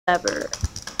Ever.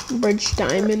 Bridge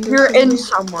diamond. You're in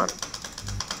someone.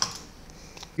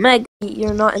 Meg,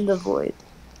 you're not in the void.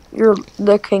 You're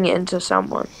looking into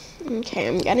someone. Okay,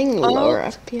 I'm getting lower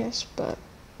FPS, but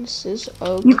this is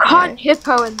okay. You can't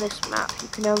hippo in this map. You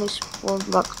can only spawn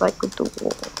blocks like with the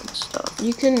wall and stuff.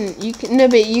 You can no,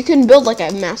 but you can build like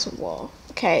a massive wall.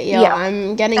 Okay, yeah.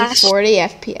 I'm getting 40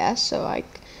 FPS, so like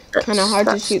kind of hard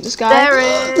to shoot this guy.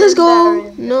 Let's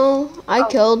go. No, I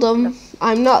killed him.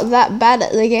 I'm not that bad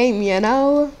at the game, you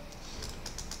know.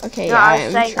 Okay, no, yeah, I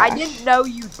was saying, I didn't know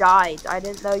you died. I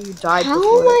didn't know you died. How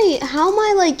am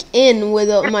I like in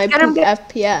without my poop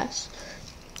FPS?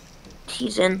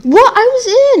 He's in. What? I was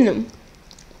in.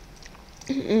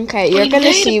 Okay, you're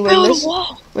gonna see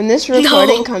when this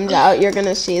recording comes out, you're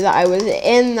gonna see that I was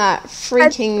in that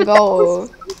freaking goal.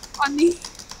 So funny.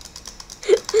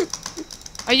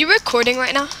 Are you recording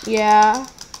right now? Yeah.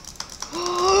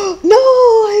 No,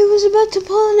 I was about to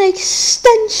pull an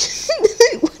extension.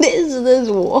 What is this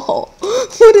wall?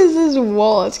 What is this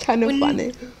wall? It's kind of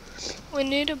funny. We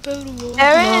need to build a wall.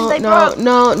 No.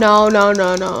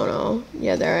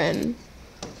 Yeah, they're in.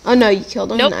 Oh no, you killed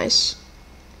them. Nope. Nice.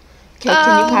 Okay,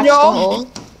 can you patch the hole?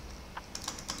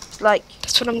 Like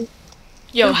that's what I'm.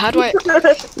 Yo, how do I? Where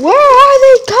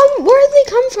did they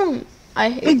come from? I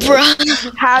hate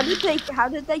Bruh. How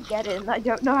did they get in? I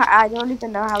don't know. I don't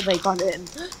even know how they got in.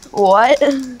 What?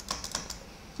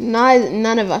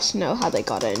 None of us know how they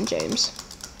got in, James.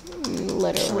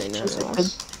 Literally none of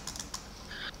us.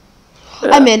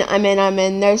 I'm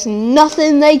in. There's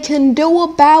nothing they can do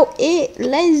about it.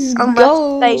 Let's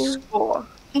go. They score.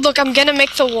 Look, I'm gonna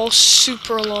make the wall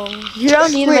super long. You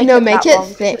don't need to make it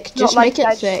thick. Just make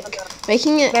it thick.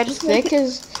 Making it just thick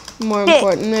is more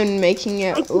important than making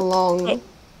it long.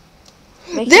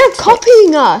 They're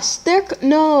copying us.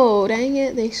 No, dang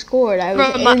it, they scored. I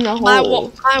was in the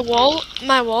hole.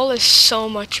 My wall is so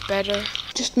much better.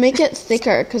 Just make it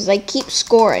thicker, because they keep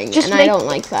scoring, and I don't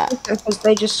like that. Because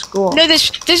they just score. No,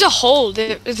 there's a hole.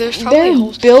 There's probably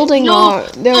holes. Building No,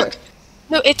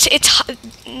 it's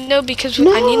no, because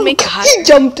I need to make it higher. He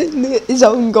jumped in his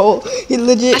own goal. He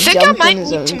legit jumped in his own goal. I think I might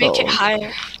need to make it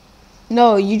higher.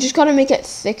 No, you just gotta make it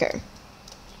thicker.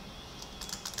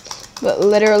 But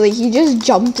literally, he just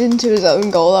jumped into his own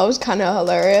goal. That was kind of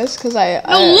hilarious, because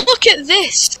No, look at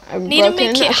this. I need to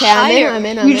make it higher. I'm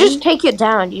in. Just take it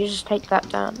down. You just take that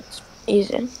down. It's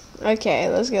easy. Okay,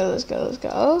 let's go.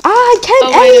 I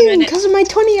can't aim because of my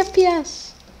 20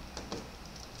 FPS.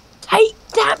 Take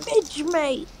damage,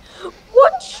 mate.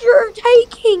 What? You're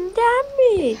taking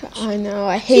damage. I know.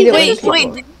 I hate it when people...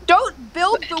 Wait. Don't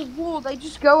build the wall. They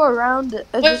just go around it.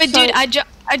 Wait, dude. I just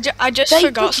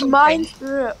forgot something. Mine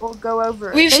through it or go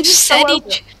over it. We've just said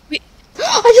each.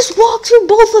 I just walked through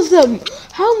both of them.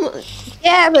 How much?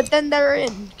 Yeah, but then they're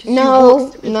in.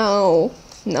 No,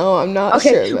 I'm not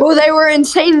sure. Okay, well, they were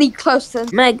insanely close to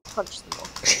Meg punched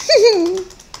them.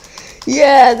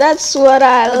 Yeah, that's what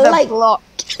I like.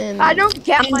 I don't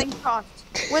get Minecraft.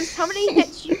 When somebody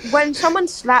hits you, when someone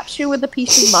slaps you with a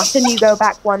piece of mutton, you go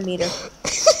back 1 meter.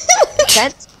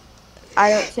 Sense?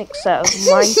 I don't think so.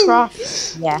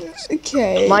 Minecraft, yes.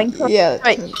 Okay. Minecraft, yeah.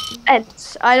 Right. And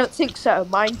I don't think so.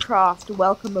 Minecraft,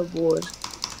 welcome aboard.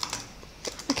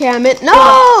 Okay, I'm in.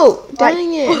 No!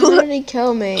 Dang it! How did he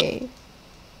kill me?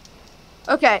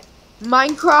 Okay,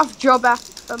 Minecraft job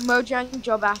Mojang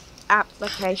job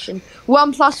application.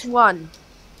 1 + 1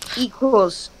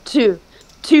 equals 2.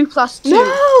 2 + 2.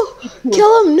 No!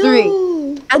 Kill him! No! 3.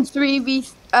 And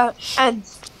 3v and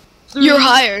 3 You're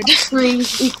hired. 3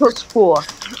 equals 4.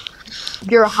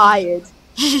 You're hired.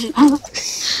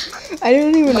 I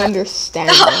don't even understand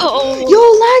that. Yo,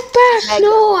 lag back!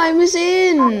 No, I was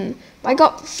in. I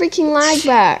got freaking lag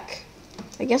back.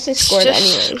 I guess I scored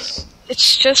anyways.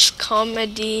 It's just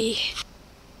comedy.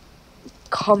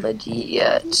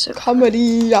 Yeah, it's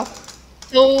comedy.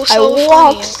 So I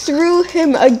walked through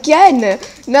him again.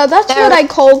 Now that's what I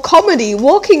call comedy.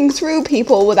 Walking through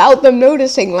people without them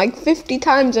noticing like 50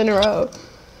 times in a row.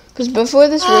 Because before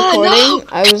this recording,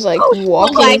 I was like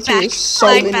walking through so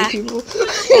many people.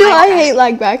 I hate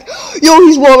lag back. Yo,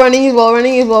 he's wall running.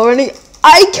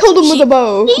 I killed him with a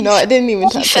bow. No, I didn't even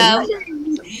touch him.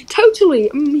 Totally.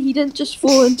 He didn't just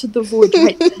fall into the void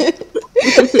right there. I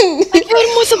hit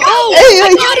him with a bow.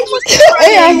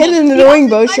 I hit an annoying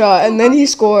bow shot and then he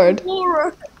scored.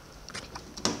 The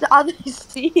others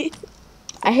see.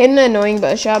 I hit an annoying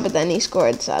bow shot, but then he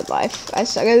scored. Sad life. I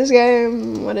suck at this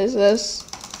game. What is this?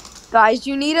 Guys,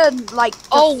 you need to like.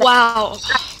 Oh wow.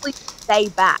 Actually, stay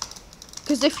back.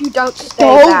 Because if you don't stay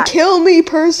back, don't kill me,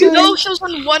 person. You know, she was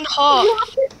on 1 heart.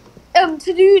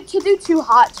 To do 2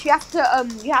 hearts, you have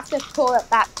to pull it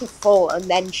back to full and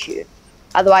then shoot.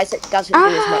 Otherwise, it doesn't do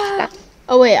as much damage.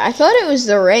 Oh wait, I thought it was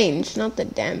the range, not the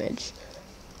damage.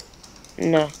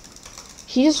 No.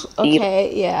 He's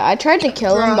okay. Yeah, I tried to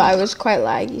kill him, but I was quite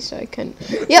laggy, so I couldn't.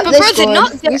 Yeah, But they bro, they're scored.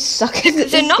 not- We suck at they're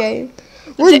this not- game.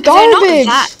 We're they're not garbage.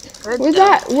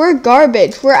 that good, We're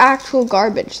garbage. We're actual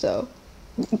garbage, though.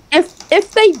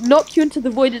 If they knock you into the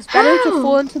void, it's better How? to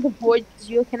fall into the void because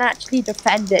you can actually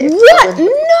defend it. What?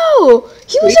 No!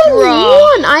 He was only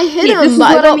Bruh. one! I hit See, this him, is but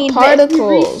I what I got mean, but if you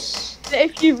particles.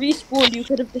 If you respawned, you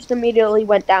could have just immediately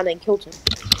went down and killed him.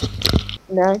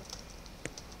 No.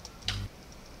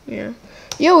 Yeah.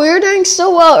 Yo, we were doing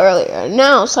so well earlier.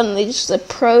 Now, suddenly, just the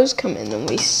pros come in and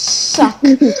we suck.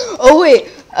 Oh, wait.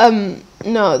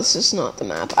 No, this is not the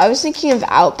map. I was thinking of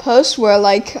Outpost, where,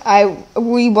 like,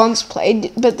 we once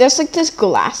played, but there's, like, this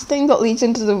glass thing that leads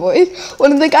into the void.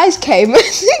 One of the guys came, and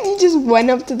he just went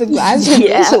up to the glass and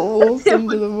just wolfed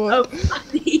into the void.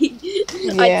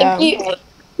 Yeah. I think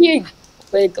he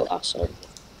played glass on.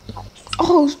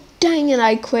 Oh, dang it,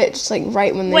 I quit just, like,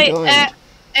 right when they Wait, joined.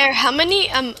 how many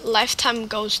lifetime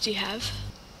goals do you have?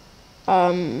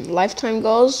 Lifetime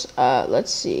goals,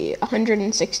 let's see,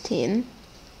 116.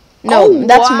 No, Oh,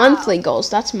 that's wow. monthly goals.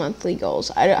 That's monthly goals.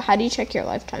 How do you check your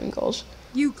lifetime goals?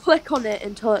 You click on it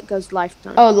until it goes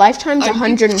lifetime. Oh, lifetime's Are you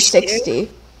 160.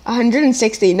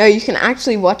 160. No, you can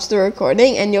actually watch the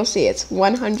recording and you'll see it's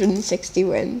 160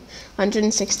 win.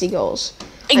 160 goals.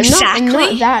 I'm Exactly.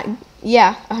 not that.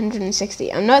 Yeah,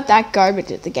 160. I'm not that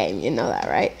garbage at the game. You know that,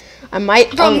 right? I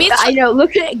might. Bro, me I know.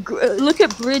 Look at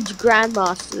Bridge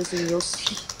Grandmasters and you'll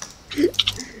see.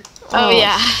 Oh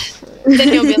yeah. Then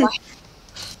you'll be like,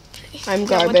 I'm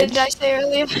yeah, what garbage. did I say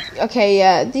earlier? Okay,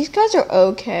 yeah, these guys are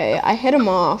okay. I hit him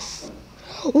off.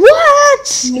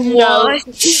 What? No, What?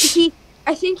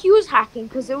 I think he was hacking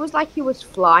because it was like he was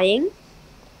flying.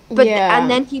 But Yeah. and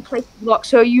then he placed the block,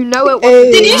 so you know it Hey,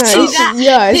 wasn't. Did you see nice. that?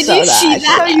 Yeah, I Did saw you that. see I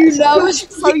saw that?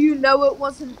 So you know it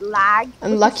wasn't lag.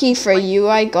 Unlucky for you,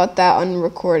 I got that on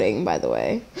recording, by the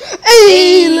way.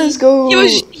 Hey, let's go. He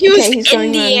was Okay, he's in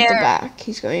going the around the air. back.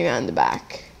 He's going around the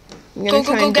back. I'm Go, gonna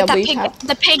go, try go, and get that double pig, tap.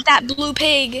 the pig, that blue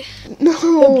pig. No,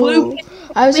 blue pig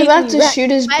I was about to completely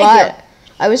shoot his wrecked butt.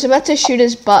 I was about to shoot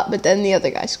his butt, but then the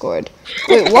other guy scored.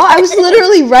 Wait, what? I was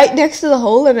literally right next to the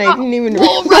hole, and I didn't even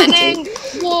Wall realize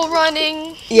it.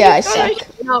 running. Yeah, I suck.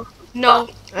 No.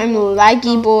 I'm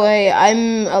laggy boy.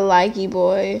 I'm a laggy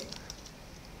boy.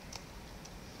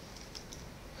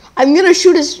 I'm gonna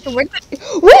shoot his. Where did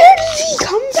he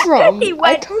come from? He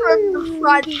went from the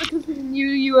front because he knew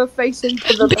you were facing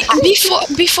to the back.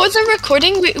 Before the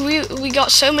recording, we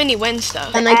got so many wins though.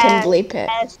 And I can bleep it.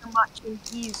 So much and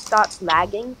he starts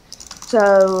lagging,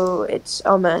 so it's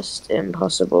almost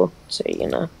impossible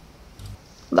to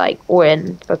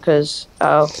win because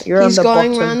you're He's on the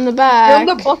going bottom. around the You're on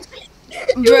back. the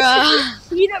bottom. Bruh.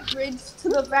 Peanut bridge to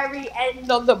the very end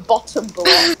on the bottom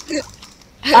block.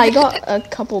 I got a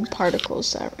couple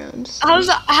particles that round. How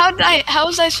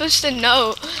was I supposed to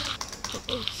know?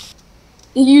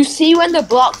 You see when the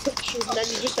block touches and then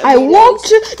you just. I walked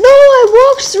through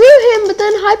him, but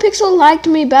then Hypixel lagged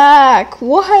me back.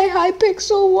 Why,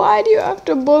 Hypixel? Why do you have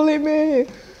to bully me?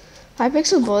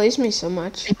 Hypixel bullies me so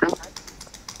much.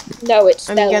 No, it's.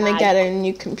 I'm their gonna lag. get a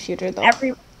new computer though.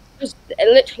 Just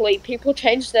literally, people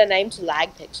changed their name to Lag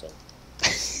Pixel.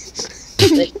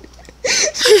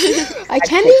 I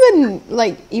can't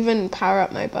even power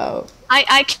up my bow.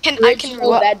 I can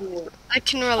What? I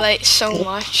can relate so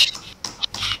much.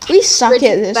 We suck at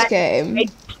this Bridget game.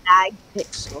 Lag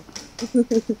Pixel.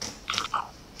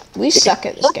 We suck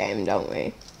at this game, don't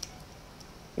we?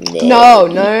 No.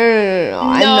 No.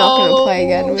 I'm not gonna play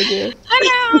again with you.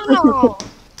 Hell no.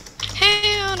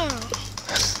 Hell no.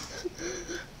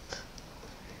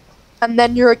 And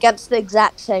then you're against the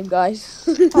exact same guys.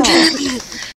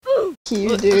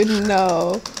 You dude,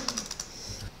 no.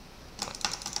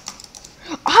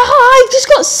 I just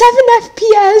got 7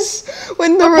 FPS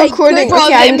when the Okay, recording. good.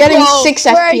 Okay, I'm getting Bro, 6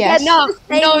 We're FPS. against No, the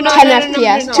same no, no, guys. 10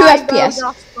 FPS, no. 2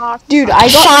 FPS. Dude, I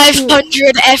got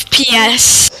 500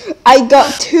 FPS.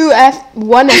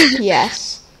 1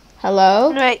 FPS.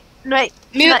 Hello? Wait.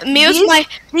 These are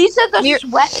the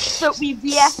sweats that we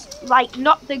VS,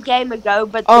 not the game ago,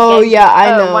 but the Oh game, yeah,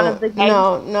 I know. one of the games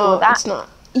no, before that. it's not.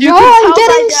 You Yo, can I'm tell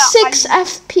getting by the- 6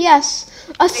 FPS.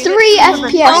 A 3 didn't even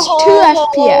FPS, know.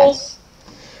 2 FPS.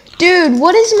 Dude,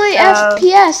 what is my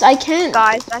FPS? I can't.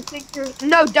 Guys, I think you're.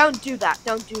 No, don't do that.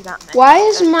 Don't do that, man. Why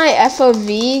is my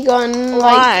FOV gone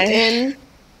Why? in?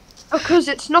 Because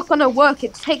it's not gonna work.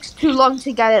 It takes too long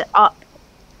to get it up.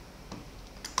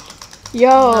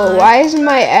 Yo, why is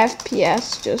my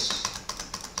FPS just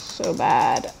so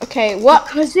bad? Okay, what?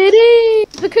 Because it is.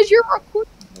 Because you're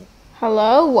recording.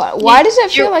 Hello? Why does it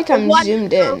feel like I'm One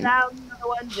zoomed fell in? down, no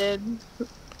one's in.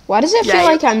 Why does it Yeah, feel you-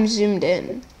 like I'm zoomed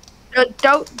in?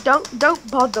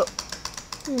 Don't bother.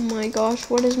 Oh my gosh,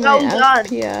 what is my Well done.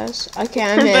 FPS? Okay,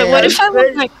 I'm But what in. if I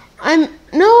look like?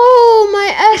 My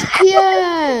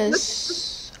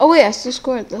FPS. Oh wait, I still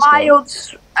scored. Let's go.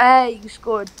 You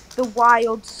scored the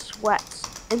wild sweats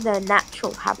in their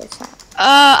natural habitat.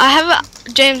 I have a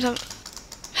James. I'm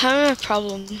having a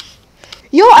problem.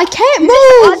 Yo, I can't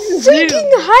move. unzoomed.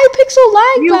 Freaking Hypixel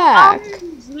lag back.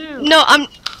 No,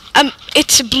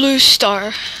 It's a blue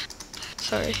star.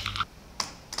 Sorry.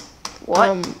 What?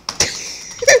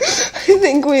 I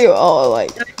think we all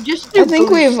like. Just I think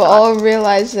we've all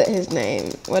realized that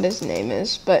what his name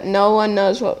is, but no one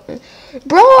knows what.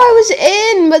 Bro, I was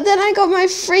in, but then I got my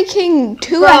freaking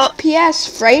 2 FPS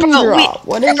frame drop.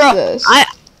 What is this?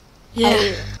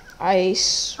 Yeah. I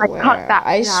swear. that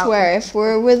I out. swear, if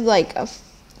we're with like a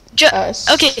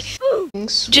Okay.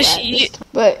 just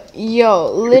but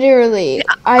yo, literally,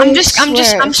 I'm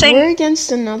if saying- we're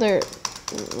against another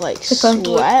like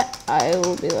sweat, I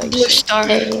will be like Blue star.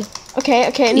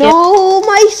 okay, no,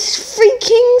 my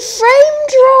freaking frame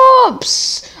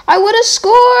drops. I would have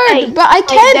scored, but I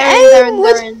can't aim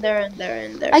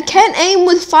with I can't aim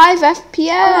with 5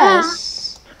 FPS.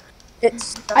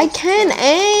 I can't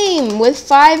aim with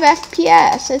 5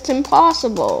 FPS. It's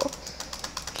impossible.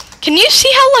 Can you see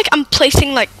how like I'm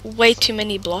placing like way too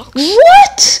many blocks?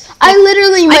 What? I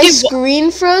literally my did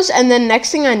screen froze, and then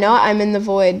next thing I know, I'm in the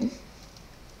void.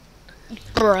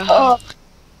 Bruh.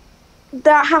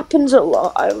 That happens a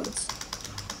lot. I would.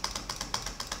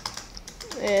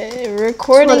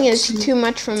 Recording is too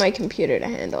much for my computer to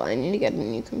handle. I need to get a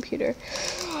new computer.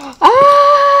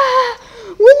 Ah!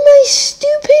 With my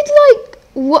stupid like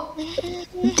what?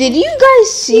 Did you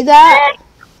guys see that?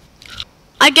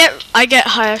 I get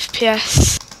high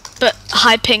FPS, but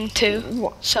high ping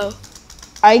too. So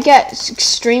I get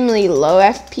extremely low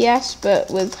FPS, but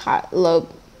with low.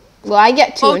 Well, I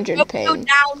get 200 ping. Go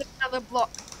down another block.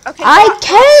 Okay. I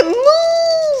can't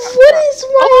move. What is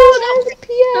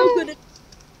my FPS?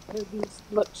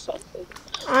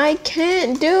 I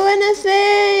can't do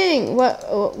anything.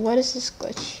 What is this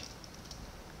glitch?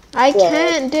 I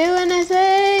can't do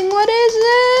anything. What is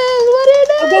this? What it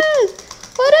is?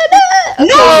 What it is?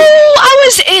 no, I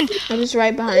was in. I was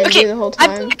right behind Okay, you the whole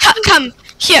time. come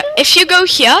here. If you go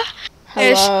here,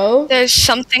 Hello. there's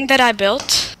something that I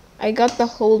built. I got the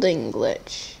holding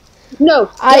glitch. No.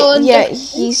 I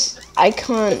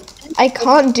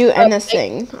can't do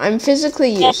anything. I'm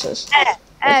physically useless.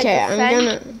 Okay, I'm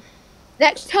gonna.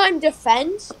 Next time,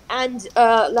 defend and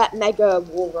let Mega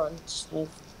wall run.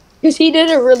 Because he did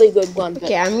a really good one.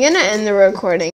 Okay, I'm gonna end the recording.